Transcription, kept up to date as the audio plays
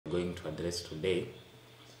to address today.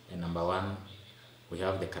 And number one, we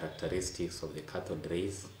have the characteristics of the cathode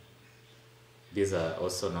rays. These are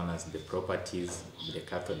also known as the properties of the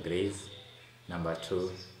cathode rays. Number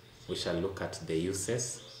two, we shall look at the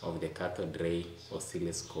uses of the cathode ray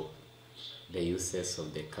oscilloscope. The uses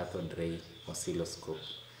of the cathode ray oscilloscope.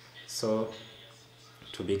 So,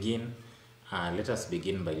 to begin, let us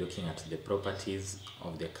begin by looking at the properties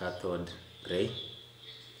of the cathode ray.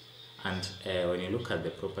 And when you look at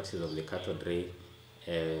the properties of the cathode ray,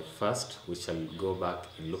 first we shall go back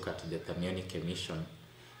and look at the thermionic emission.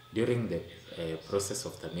 During the process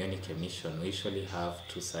of thermionic emission, we usually have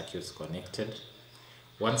two circuits connected.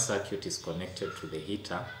 One circuit is connected to the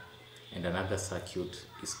heater and another circuit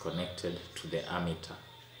is connected to the ammeter.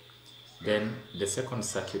 Then the second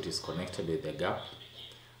circuit is connected with a gap,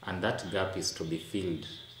 and that gap is to be filled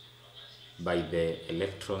by the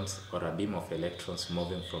electrons or a beam of electrons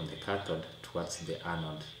moving from the cathode towards the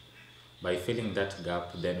anode. By filling that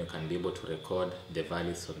gap, then you can be able to record the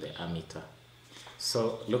values on the ammeter.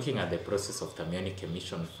 So looking at the process of thermionic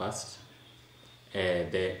emission first,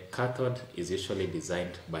 the cathode is usually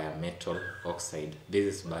designed by a metal oxide.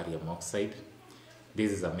 This is barium oxide.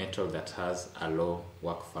 This is a metal that has a low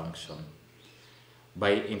work function.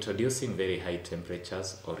 By introducing very high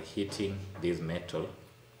temperatures or heating this metal,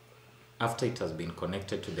 after it has been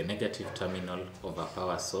connected to the negative terminal of a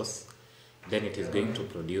power source, then it is going to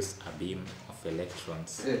produce a beam of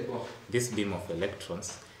electrons. This beam of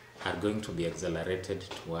electrons are going to be accelerated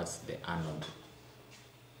towards the anode.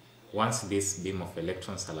 Once this beam of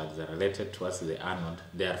electrons are accelerated towards the anode,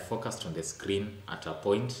 they are focused on the screen at a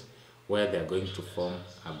point where they are going to form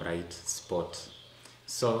a bright spot.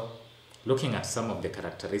 So, looking at some of the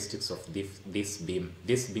characteristics of this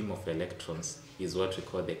beam of electrons is what we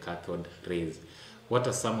call the cathode rays. What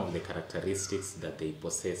are some of the characteristics that they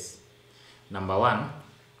possess? Number one,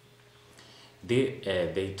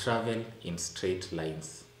 they travel in straight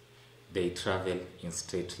lines. They travel in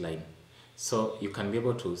straight line. So you can be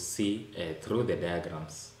able to see through the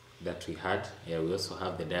diagrams that we had. We also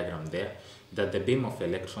have the diagram there that the beam of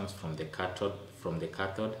electrons from the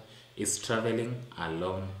cathode is traveling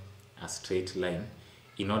along a straight line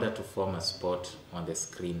in order to form a spot on the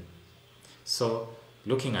screen. So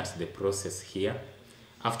looking at the process here,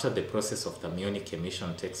 after the process of thermionic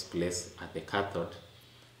emission takes place at the cathode,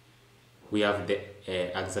 we have the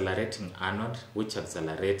accelerating anode, which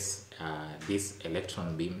accelerates this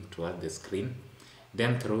electron beam toward the screen.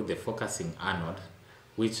 Then through the focusing anode,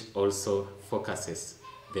 which also focuses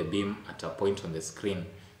the beam at a point on the screen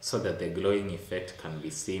so that the glowing effect can be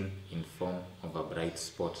seen in form of a bright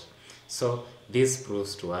spot. So this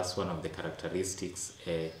proves to us one of the characteristics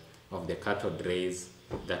of the cathode rays,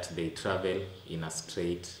 that they travel in a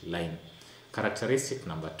straight line. Characteristic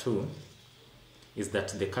number two is that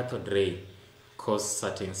the cathode ray cause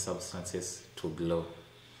certain substances to glow.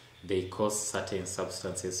 They cause certain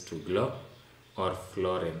substances to glow or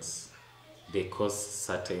fluoresce. They cause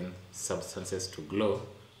certain substances to glow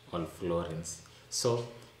or fluoresce. So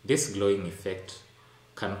this glowing effect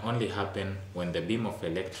can only happen when the beam of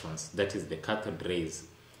electrons, that is the cathode rays,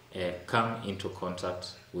 come into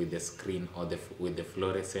contact with the screen or with the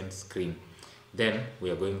fluorescent screen. Then we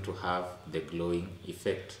are going to have the glowing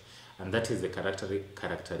effect. And that is the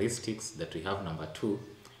characteristics that we have number two,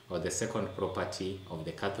 or the second property of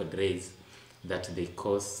the cathode rays, that they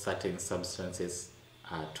cause certain substances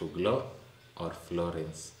to glow or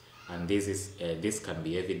fluoresce. And this can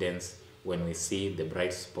be evidenced when we see the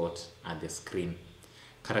bright spot at the screen.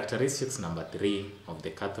 Characteristics number three of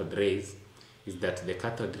the cathode rays is that the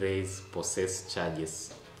cathode rays possess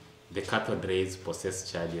charges. The cathode rays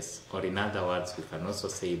possess charges, or in other words, we can also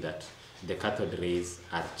say that the cathode rays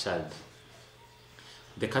are charged.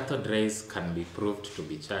 The cathode rays can be proved to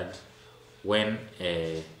be charged when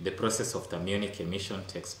the process of thermionic emission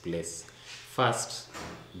takes place. First,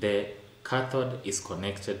 the cathode is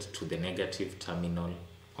connected to the negative terminal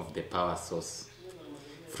of the power source.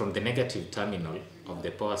 From the negative terminal of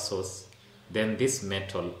the power source, then this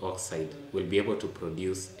metal oxide will be able to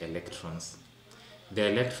produce electrons. The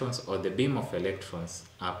electrons, or the beam of electrons,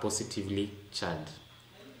 are positively charged.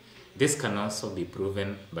 This can also be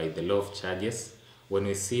proven by the law of charges when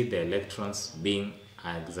we see the electrons being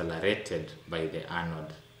accelerated by the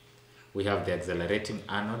anode. We have the accelerating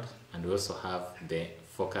anode and we also have the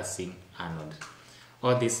focusing anode.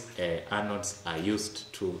 All these anodes are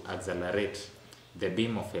used to accelerate the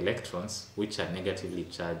beam of electrons which are negatively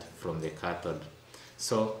charged from the cathode.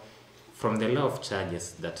 So from the law of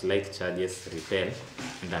charges, that like charges repel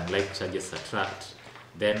and unlike charges attract,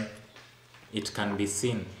 then it can be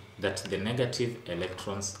seen that the negative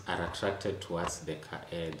electrons are attracted towards the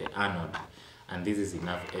anode, and this is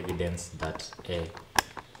enough evidence that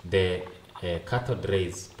the cathode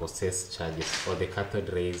rays possess charges, or the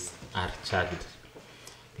cathode rays are charged.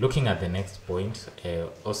 Looking at the next point,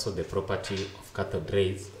 also the property of cathode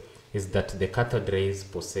rays is that the cathode rays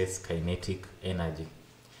possess kinetic energy.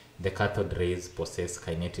 The cathode rays possess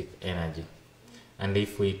kinetic energy. And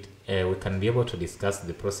if we can be able to discuss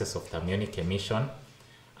the process of thermionic emission,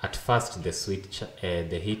 at first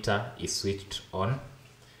the heater is switched on.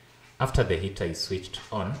 After the heater is switched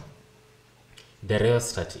on, the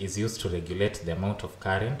rheostat is used to regulate the amount of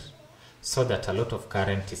current so that a lot of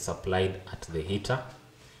current is supplied at the heater.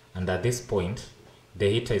 And at this point, the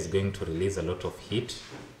heater is going to release a lot of heat,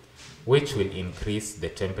 which will increase the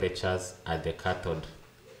temperatures at the cathode.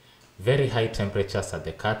 Very high temperatures at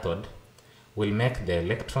the cathode will make the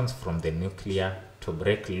electrons from the nuclear to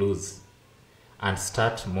break loose and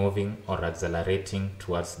start moving or accelerating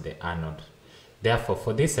towards the anode. Therefore,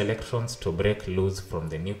 for these electrons to break loose from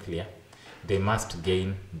the nuclear, they must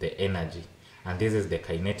gain the energy, and this is the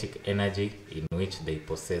kinetic energy in which they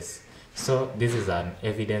possess. So this is an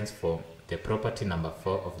evidence for the property number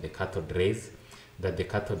 4 of the cathode rays, that the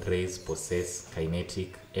cathode rays possess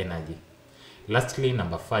kinetic energy. Lastly,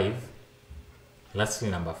 number 5,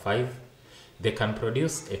 they can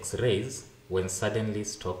produce X-rays when suddenly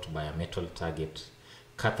stopped by a metal target.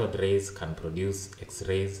 Cathode rays can produce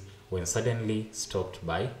X-rays when suddenly stopped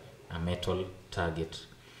by a metal target.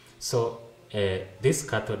 So this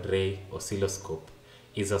cathode ray oscilloscope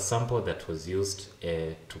is a sample that was used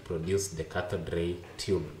to produce the cathode ray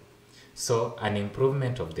tube. So an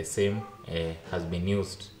improvement of the same has been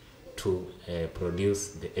used to produce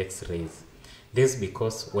the X-rays. This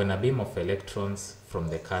because when a beam of electrons from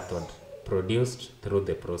the cathode produced through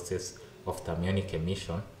the process of thermionic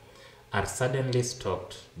emission are suddenly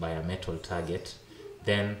stopped by a metal target,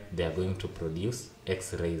 then they are going to produce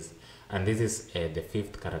X-rays. And this is the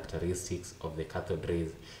 5th characteristics of the cathode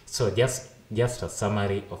rays. So just a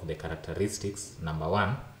summary of the characteristics. Number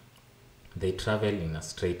 1, they travel in a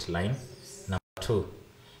straight line. Number 2,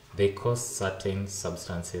 they cause certain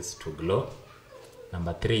substances to glow.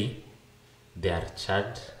 Number 3, they are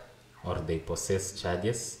charged, or they possess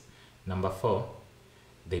charges. Number 4,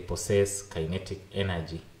 they possess kinetic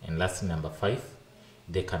energy. And lastly, number 5,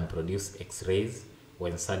 they can produce X-rays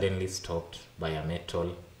when suddenly stopped by a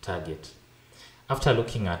metal target. After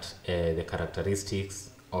looking at the characteristics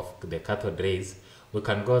of the cathode rays, we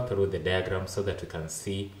can go through the diagram so that we can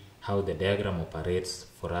see how the diagram operates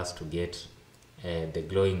for us to get the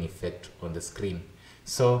glowing effect on the screen.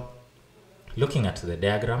 So looking at the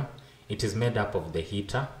diagram, it is made up of the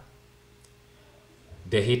heater.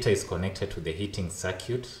 The heater is connected to the heating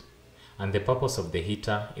circuit, and the purpose of the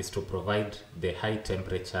heater is to provide the high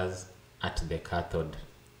temperatures at the cathode.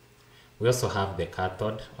 We also have the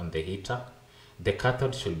cathode on the heater. The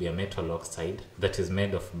cathode should be a metal oxide that is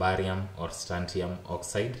made of barium or strontium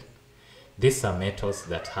oxide. These are metals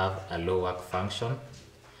that have a low work function,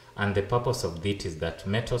 and the purpose of this is that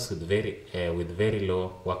metals with very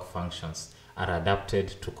low work functions are adapted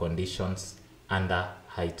to conditions under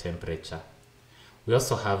high temperature. We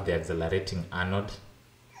also have the accelerating anode.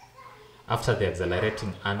 After the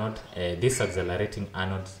accelerating anode, this accelerating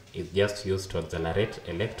anode is just used to accelerate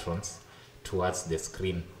electrons towards the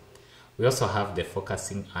screen. We also have the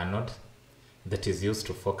focusing anode that is used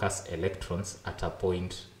to focus electrons at a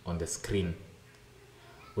point on the screen.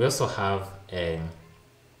 We also have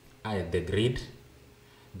the grid.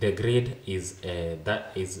 The grid is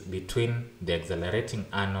that is between the accelerating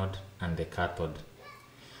anode and the cathode.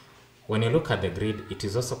 When you look at the grid, it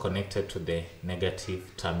is also connected to the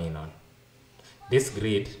negative terminal. This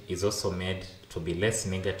grid is also made to be less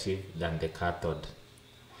negative than the cathode.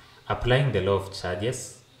 Applying the law of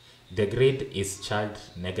charges, the grid is charged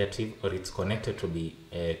negative, or it's connected to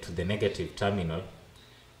the negative terminal,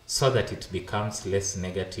 so that it becomes less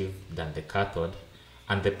negative than the cathode,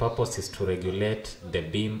 and the purpose is to regulate the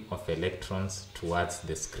beam of electrons towards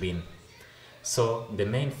the screen. So the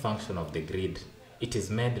main function of the grid, it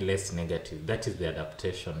is made less negative. That is the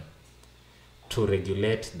adaptation, to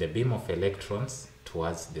regulate the beam of electrons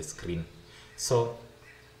towards the screen. So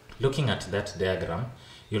looking at that diagram,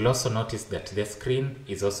 you'll also notice that the screen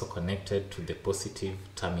is also connected to the positive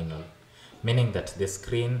terminal, meaning that the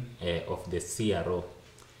screen of the CRO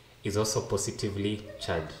is also positively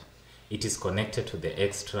charged. It is connected to the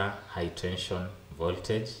extra high tension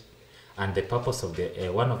voltage, and the purpose of the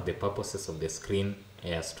one of the purposes of the screen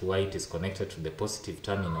as to why it is connected to the positive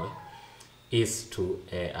terminal is to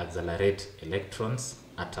accelerate electrons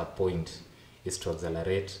at a point.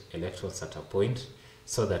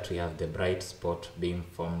 so that we have the bright spot being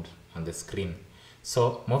formed on the screen.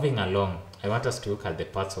 So moving along, I want us to look at the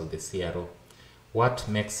parts of the CRO. What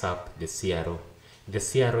makes up the CRO? The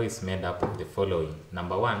CRO is made up of the following.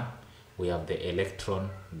 Number one, we have the electron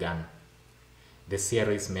gun. The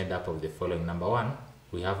CRO is made up of the following. Number one,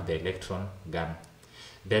 we have the electron gun.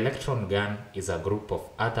 The electron gun is a group of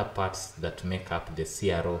other parts that make up the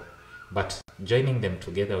CRO, but joining them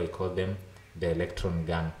together we call them the electron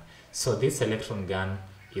gun. So this electron gun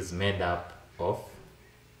is made up of,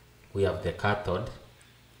 we have the cathode,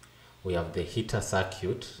 we have the heater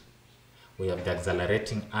circuit, we have the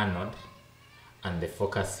accelerating anode, and the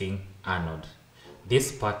focusing anode.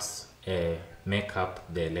 These parts make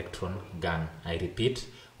up the electron gun. I repeat,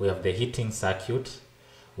 we have the heating circuit,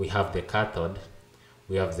 we have the cathode,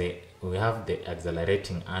 we have the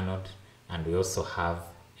accelerating anode, and we also have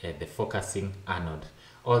the focusing anode.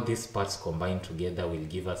 All these parts combined together will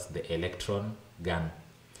give us the electron gun.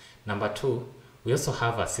 Number two, we also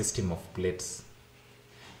have a system of plates.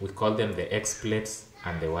 We call them the X plates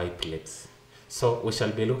and the Y plates. So we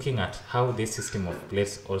shall be looking at how this system of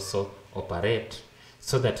plates also operate,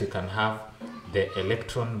 so that we can have the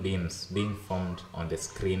electron beams being formed on the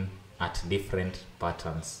screen at different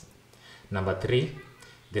patterns. Number three,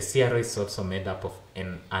 the CRO is also made up of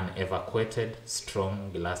an evacuated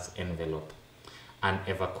strong glass envelope. An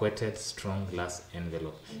evacuated strong glass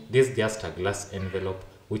envelope. This is just a glass envelope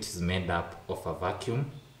which is made up of a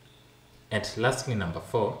vacuum. And lastly, number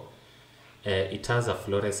four, it has a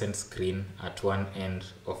fluorescent screen at one end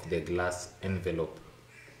of the glass envelope.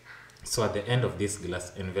 So at the end of this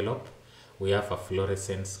glass envelope, we have a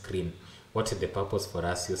fluorescent screen. What is the purpose for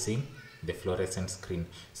us using the fluorescent screen?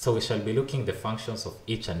 So we shall be looking the functions of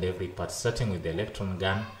each and every part, starting with the electron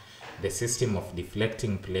gun, the system of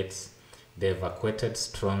deflecting plates, the evacuated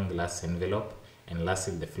strong glass envelope, and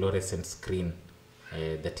lastly the fluorescent screen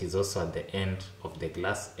that is also at the end of the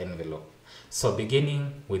glass envelope. So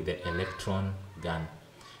beginning with the electron gun.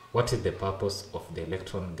 What is the purpose of the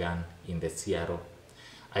electron gun in the CRO?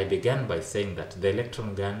 I began by saying that the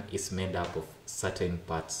electron gun is made up of certain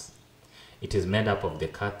parts. It is made up of the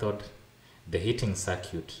cathode, the heating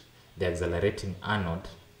circuit, the accelerating anode,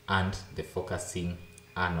 and the focusing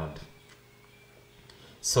anode.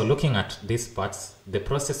 So looking at these parts, the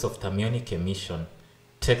process of thermionic emission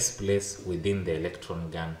takes place within the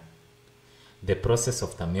electron gun. The process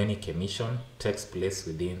of thermionic emission takes place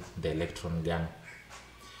within the electron gun.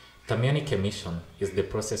 Thermionic emission is the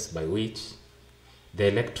process by which the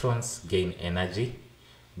electrons gain energy,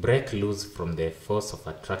 break loose from the force of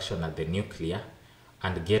attraction at the nuclear,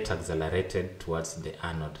 and get accelerated towards the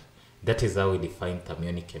anode. That is how we define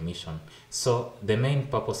thermionic emission. So the main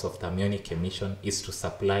purpose of thermionic emission is to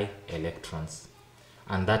supply electrons,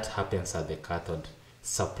 and that happens at the cathode,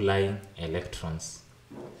 supplying electrons.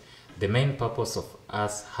 The main purpose of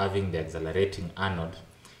us having the accelerating anode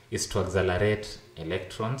is to accelerate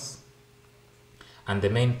electrons, and the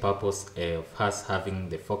main purpose of us having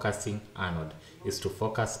the focusing anode is to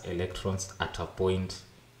focus electrons at a point,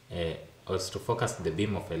 or is to focus the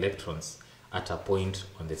beam of electrons at a point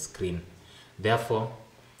on the screen. Therefore,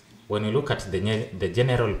 when we look at the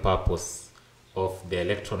general purpose of the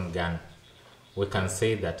electron gun, we can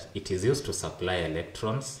say that it is used to supply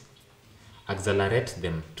electrons, accelerate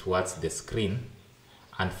them towards the screen,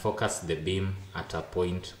 and focus the beam at a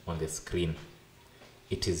point on the screen.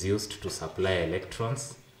 It is used to supply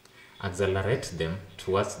electrons, accelerate them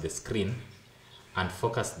towards the screen, and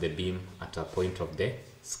focus the beam at a point of the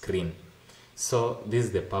screen. So this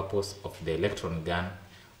is the purpose of the electron gun,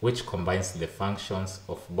 which combines the functions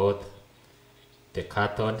of both the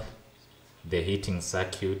cathode, the heating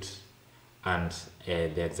circuit, and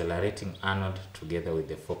the accelerating anode together with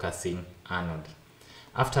the focusing anode.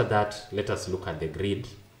 After that, let us look at the grid.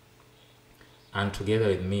 And together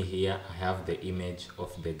with me here, I have the image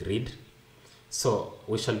of the grid. So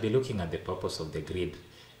we shall be looking at the purpose of the grid.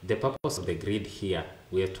 The purpose of the grid here,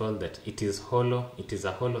 we are told that it is hollow. It is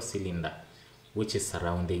a hollow cylinder which is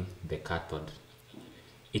surrounding the cathode.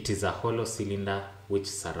 It is a hollow cylinder which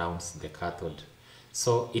surrounds the cathode.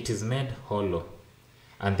 So it is made hollow,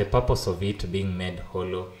 and the purpose of it being made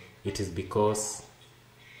hollow, it is because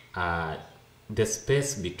the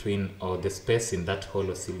space between, or the space in that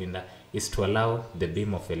hollow cylinder, is to allow the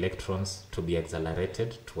beam of electrons to be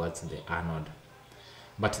accelerated towards the anode.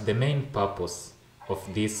 But the main purpose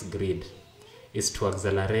of this grid is to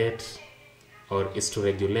accelerate, or is to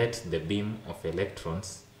regulate the beam of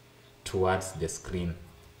electrons towards the screen.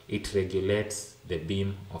 It regulates the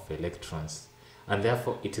beam of electrons, and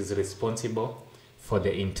therefore it is responsible for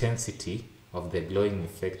the intensity of the glowing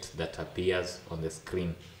effect that appears on the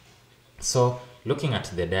screen. So looking at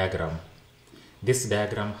the diagram, this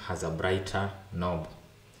diagram has a brighter knob.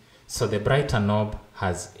 So the brighter knob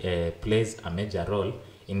has plays a major role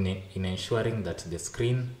in ensuring that the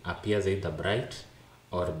screen appears either bright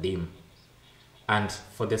or dim. And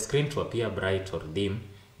for the screen to appear bright or dim,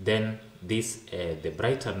 then the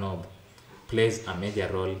brighter knob plays a major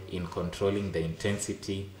role in controlling the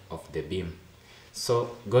intensity of the beam.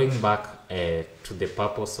 So going back to the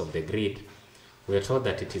purpose of the grid, we are told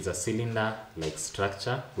that it is a cylinder-like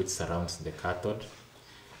structure which surrounds the cathode,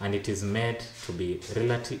 and it is made to be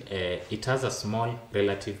it has a small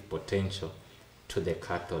relative potential to the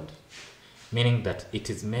cathode, meaning that it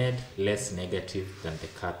is made less negative than the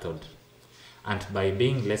cathode. And by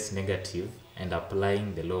being less negative and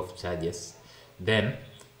applying the law of charges, then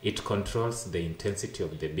it controls the intensity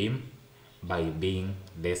of the beam by being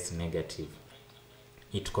less negative.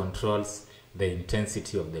 It controls the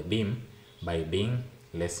intensity of the beam by being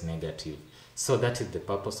less negative. So that is the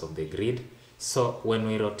purpose of the grid. So when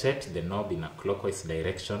we rotate the knob in a clockwise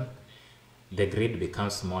direction, the grid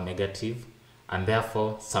becomes more negative, and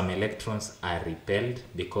therefore some electrons are repelled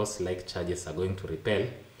because like charges are going to repel,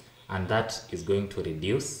 and that is going to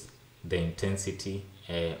reduce the intensity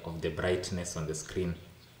of the brightness on the screen.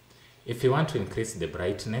 If you want to increase the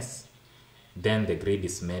brightness, then the grid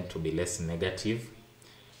is made to be less negative.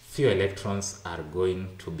 The few electrons are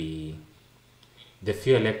going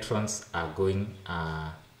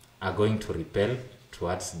to repel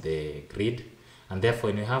towards the grid, and therefore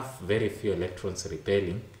when you have very few electrons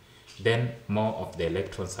repelling, then more of the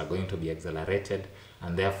electrons are going to be accelerated,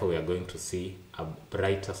 and therefore we are going to see a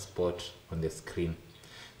brighter spot on the screen.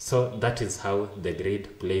 So that is how the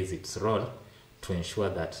grid plays its role to ensure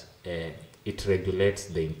that it regulates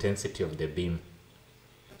the intensity of the beam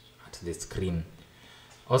at the screen.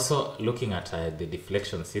 Also, looking at the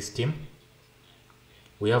deflection system,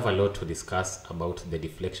 we have a lot to discuss about the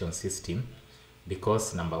deflection system,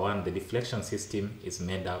 because number one, the deflection system is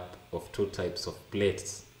made up of two types of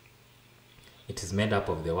plates. It is made up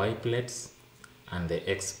of the Y plates and the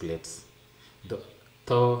X plates.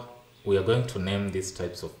 Though we are going to name these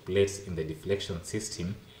types of plates in the deflection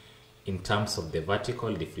system in terms of the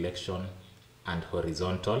vertical deflection and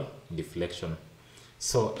horizontal deflection.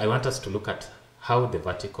 So I want us to look at how the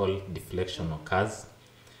vertical deflection occurs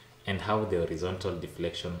and how the horizontal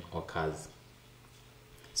deflection occurs.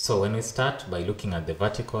 So when we start by looking at the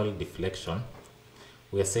vertical deflection,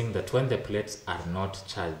 we are saying that when the plates are not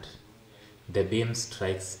charged, the beam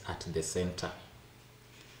strikes at the center.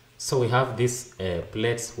 So we have these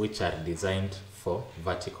plates which are designed for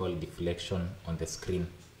vertical deflection on the screen.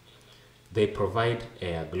 They provide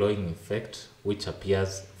a glowing effect which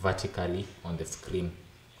appears vertically on the screen.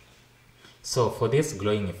 So for this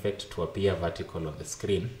glowing effect to appear vertical on the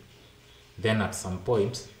screen, then at some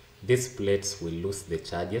point these plates will lose the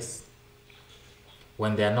charges.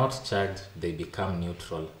 When they are not charged, they become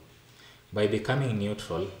neutral. By becoming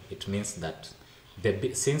neutral, it means that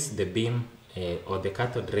since the beam or the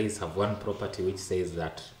cathode rays have one property which says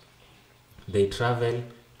that they travel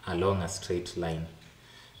along a straight line,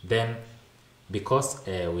 then because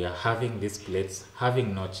we are having these plates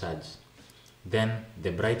having no charge, then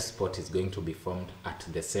the bright spot is going to be formed at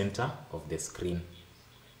the center of the screen.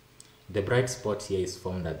 The bright spot here is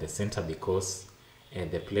formed at the center because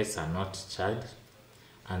the plates are not charged,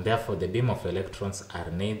 and therefore the beam of electrons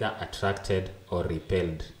are neither attracted or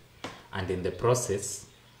repelled. And in the process,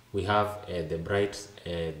 we have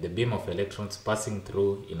the beam of electrons passing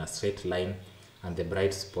through in a straight line, and the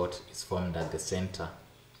bright spot is formed at the center.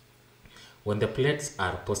 When the plates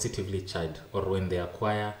are positively charged, or when they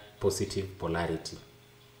acquire positive polarity,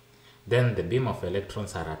 then the beam of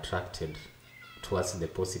electrons are attracted towards the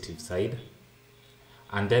positive side,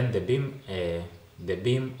 and then the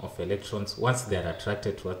beam of electrons, once they are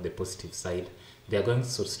attracted towards the positive side, they are going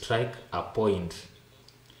to strike a point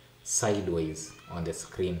sideways on the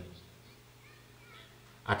screen.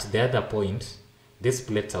 At the other point, these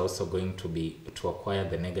plates are also going to acquire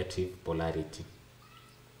the negative polarity.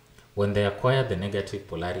 When they acquire the negative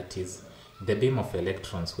polarities, the beam of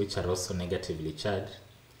electrons, which are also negatively charged,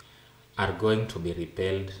 are going to be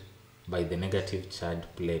repelled by the negative charged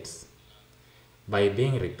plates. By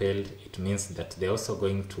being repelled, it means that they're also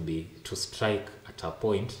going to strike at a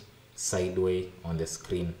point sideways on the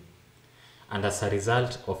screen. And as a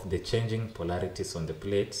result of the changing polarities on the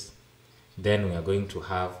plates, then we are going to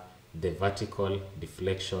have the vertical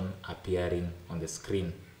deflection appearing on the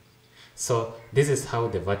screen. So this is how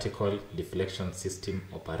the vertical deflection system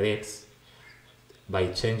operates, by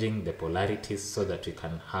changing the polarities so that we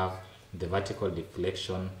can have the vertical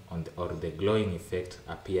deflection or the glowing effect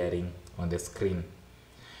appearing on the screen.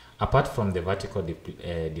 Apart from the vertical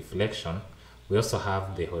deflection, we also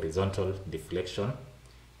have the horizontal deflection,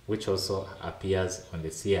 which also appears on the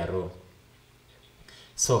CRO.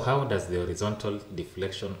 So how does the horizontal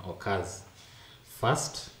deflection occurs?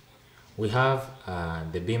 First, we have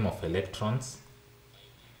the beam of electrons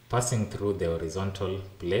passing through the horizontal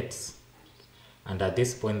plates, and at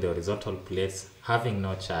this point the horizontal plates having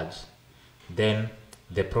no charge, then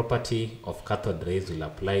the property of cathode rays will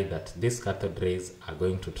apply, that these cathode rays are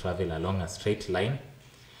going to travel along a straight line,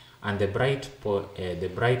 and the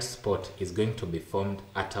bright spot is going to be formed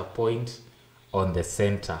at a point on the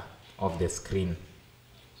center of the screen.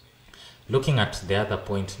 Looking at the other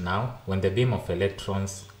point now, when the beam of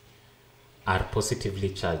electrons are positively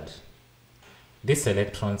charged, these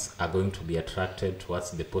electrons are going to be attracted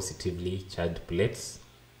towards the positively charged plates,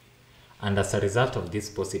 and as a result of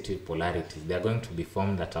these positive polarities, they are going to be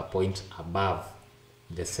formed at a point above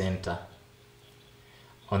the center.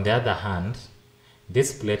 On the other hand,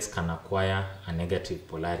 these plates can acquire a negative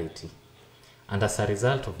polarity, and as a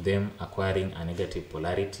result of them acquiring a negative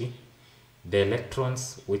polarity, the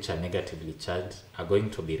electrons which are negatively charged are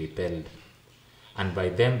going to be repelled, and by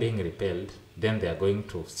them being repelled, then they are going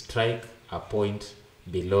to strike a point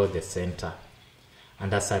below the center,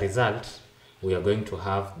 and as a result we are going to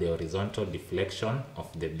have the horizontal deflection of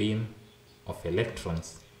the beam of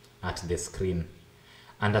electrons at the screen.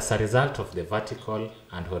 And as a result of the vertical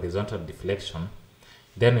and horizontal deflection,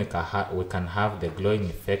 then we can have the glowing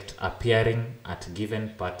effect appearing at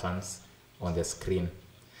given patterns on the screen.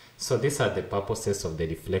 So these are the purposes of the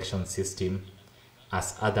deflection system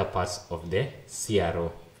as other parts of the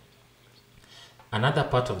CRO. Another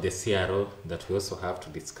part of the CRO that we also have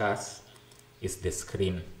to discuss is the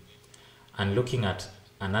screen. And looking at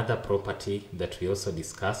another property that we also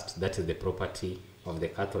discussed, that is the property of the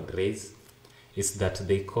cathode rays, is that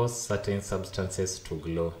they cause certain substances to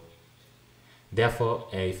glow. Therefore,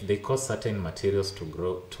 if they cause certain materials to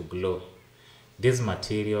glow, this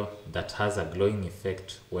material that has a glowing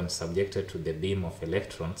effect when subjected to the beam of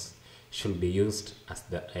electrons should be used as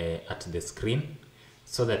at the screen,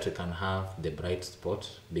 so that we can have the bright spot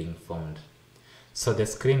being formed. So the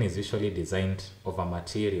screen is usually designed of a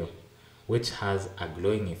material which has a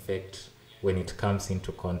glowing effect when it comes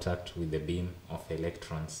into contact with the beam of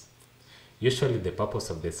electrons. Usually the purpose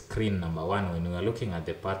of the screen, number one, when we are looking at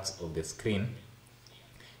the parts of the screen,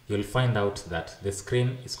 you'll find out that the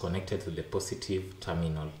screen is connected to the positive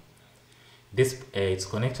terminal. It's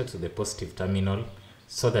connected to the positive terminal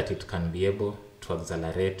so that it can be able to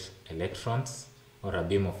accelerate electrons or a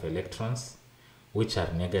beam of electrons which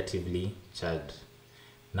are negatively charged.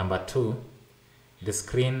 Number two, the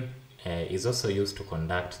screen is also used to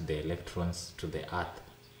conduct the electrons to the earth.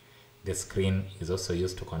 The screen is also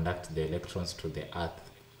used to conduct the electrons to the earth.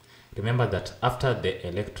 Remember that after the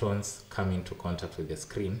electrons come into contact with the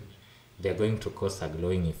screen, they are going to cause a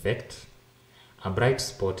glowing effect. A bright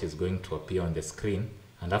spot is going to appear on the screen,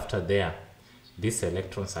 and after there, these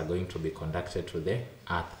electrons are going to be conducted to the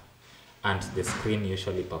earth, and the screen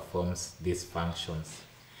usually performs these functions.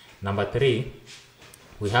 Number three,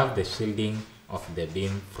 we have the shielding of the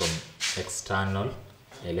beam from external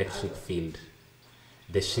electric field.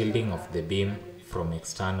 The shielding of the beam from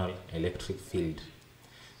external electric field.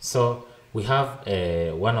 So we have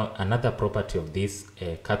another property of these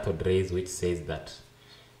cathode rays, which says that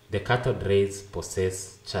the cathode rays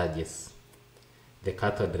possess charges. The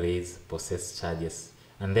cathode rays possess charges,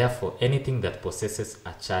 and therefore anything that possesses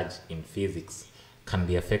a charge in physics can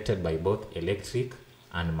be affected by both electric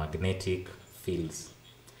and magnetic fields.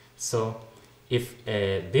 So if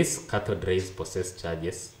these cathode rays possess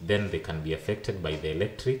charges, then they can be affected by the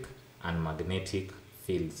electric and magnetic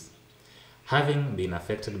fields. Having been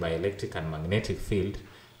affected by electric and magnetic field,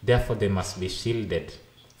 therefore they must be shielded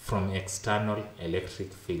from external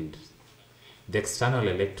electric fields. The external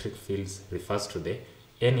electric fields refers to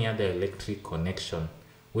any other electric connection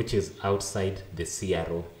which is outside the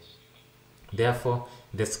CRO. Therefore,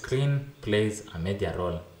 the screen plays a major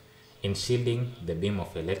role in shielding the beam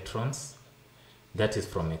of electrons, that is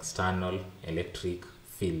from external electric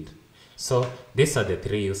field. So these are the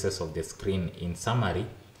three uses of the screen. In summary,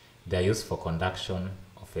 they are used for conduction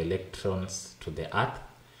of electrons to the earth.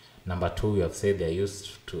 Number two, we have said they are used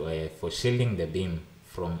for shielding the beam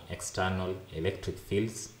from external electric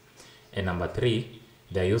fields. And number three,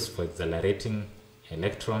 they are used for accelerating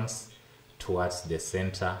electrons towards the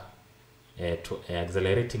center,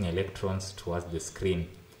 accelerating electrons towards the screen,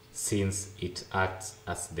 since it acts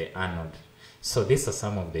as the anode. So these are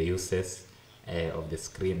some of the uses of the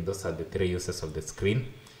screen. Those are the three uses of the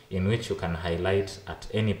screen, in which you can highlight at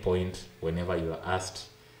any point whenever you are asked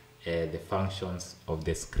the functions of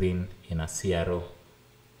the screen in a CRO.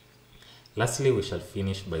 Lastly, we shall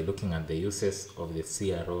finish by looking at the uses of the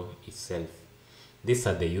CRO itself. These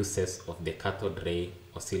are the uses of the cathode ray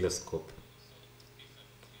oscilloscope.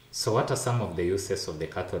 So what are some of the uses of the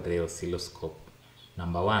cathode ray oscilloscope?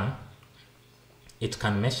 Number one, it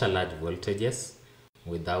can measure large voltages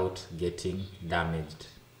without getting damaged.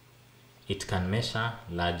 It can measure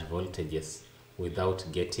large voltages without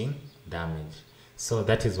getting damaged. So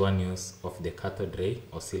that is one use of the cathode ray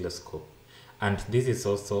oscilloscope. And this is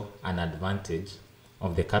also an advantage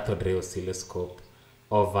of the cathode ray oscilloscope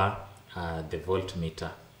over the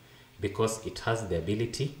voltmeter, because it has the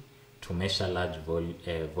ability to measure large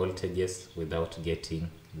voltages without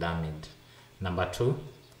getting damaged. Number two,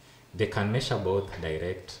 they can measure both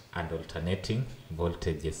direct and alternating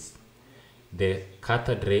voltages. The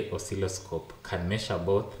cathode ray oscilloscope can measure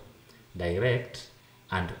both direct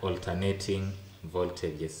and alternating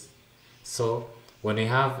voltages. So when we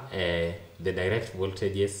have the direct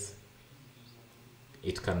voltages,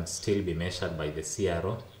 it can still be measured by the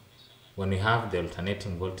CRO. When we have the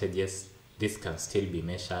alternating voltages, this can still be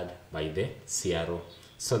measured by the CRO.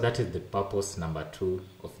 So that is the purpose number two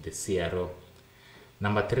of the CRO.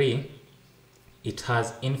 Number three, it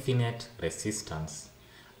has infinite resistance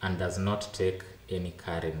and does not take any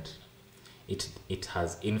current. It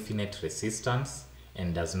has infinite resistance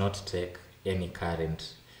and does not take any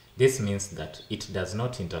current. This means that it does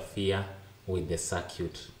not interfere with the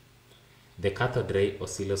circuit. The cathode ray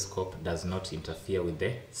oscilloscope does not interfere with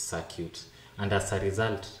the circuit, and as a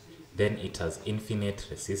result, then it has infinite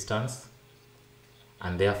resistance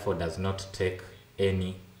and therefore does not take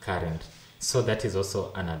any current. So that is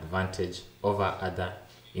also an advantage over other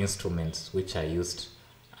instruments which are used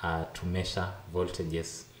to measure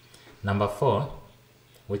voltages. Number four,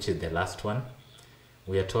 which is the last one,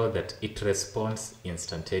 we are told that it responds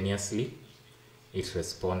instantaneously. It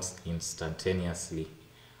responds instantaneously,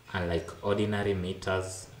 unlike ordinary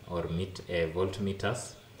meters or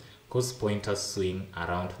voltmeters, whose pointers swing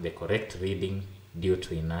around the correct reading due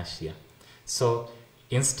to inertia. So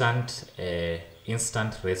instant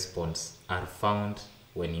response are found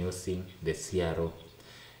when using the CRO.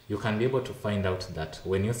 You can be able to find out that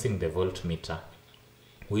when using the voltmeter,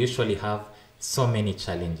 we usually have so many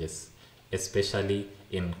challenges, especially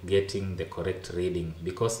in getting the correct reading,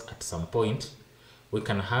 because at some point we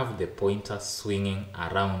can have the pointer swinging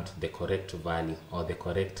around the correct value or the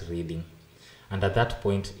correct reading, and at that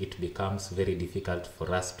point it becomes very difficult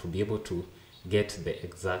for us to be able to get the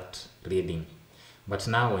exact reading. But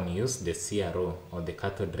now when you use the CRO or the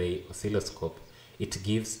cathode ray oscilloscope, it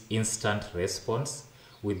gives instant response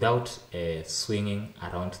without swinging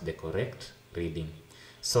around the correct reading.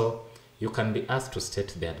 So you can be asked to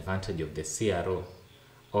state the advantage of the CRO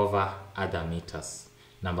over other meters.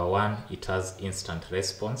 Number one, it has instant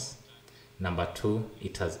response. Number two,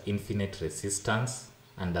 it has infinite resistance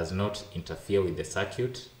and does not interfere with the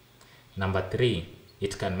circuit. Number three,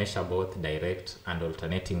 it can measure both direct and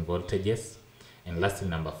alternating voltages. And lastly,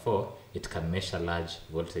 number four, it can measure large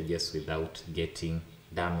voltages without getting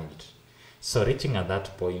damaged. So reaching at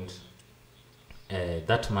that point,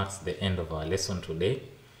 that marks the end of our lesson today,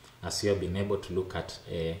 as we have been able to look at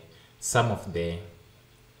some of the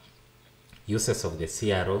uses of the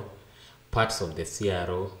CRO, parts of the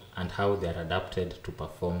CRO, and how they are adapted to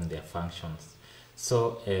perform their functions.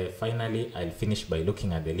 So finally, I'll finish by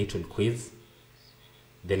looking at the little quiz.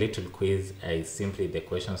 The little quiz is simply the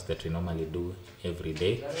questions that we normally do every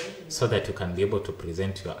day, so that you can be able to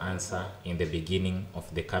present your answer in the beginning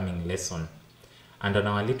of the coming lesson. And on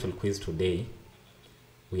our little quiz today,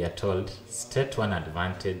 we are told, state one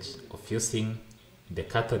advantage of using the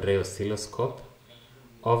cathode ray oscilloscope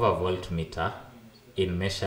over voltmeter in measuring